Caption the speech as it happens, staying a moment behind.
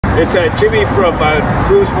It's Jimmy from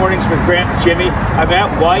Cruise Mornings with Grant and Jimmy. I'm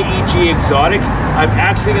at Yeg Exotic. I'm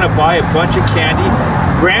actually going to buy a bunch of candy.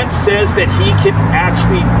 Grant says that he can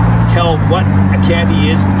actually tell what a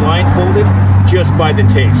candy is blindfolded just by the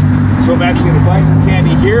taste. So I'm actually going to buy some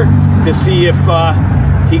candy here to see if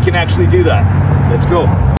he can actually do that. Let's go.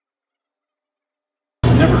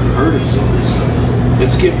 Never heard of some of this stuff.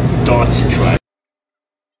 Let's give Dots a try.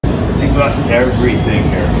 They got everything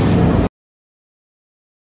here.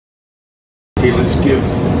 Okay, let's give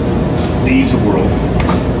these a whirl.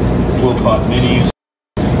 Blow pop minis,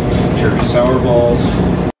 cherry sour balls.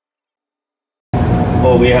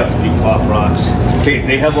 Oh, we have to do pop rocks. Okay,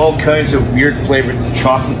 they have all kinds of weird flavored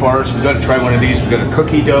chocolate bars. We got to try one of these. We got a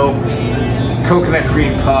cookie dough, coconut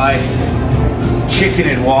cream pie, chicken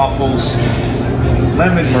and waffles,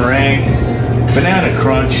 lemon meringue, banana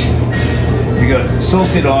crunch. We got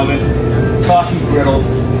salted almond, coffee griddle,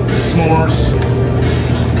 s'mores.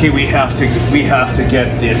 Okay, we have to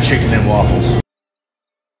get the chicken and waffles.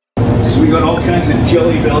 So we got all kinds of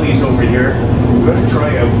jelly bellies over here. We're gonna try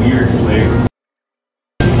a weird flavor.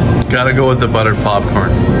 Gotta go with the buttered popcorn.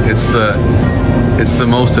 It's the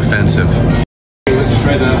most offensive. Okay, let's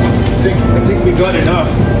try that one. I think we got enough.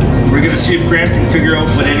 We're gonna see if Grant can figure out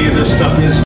what any of this stuff is.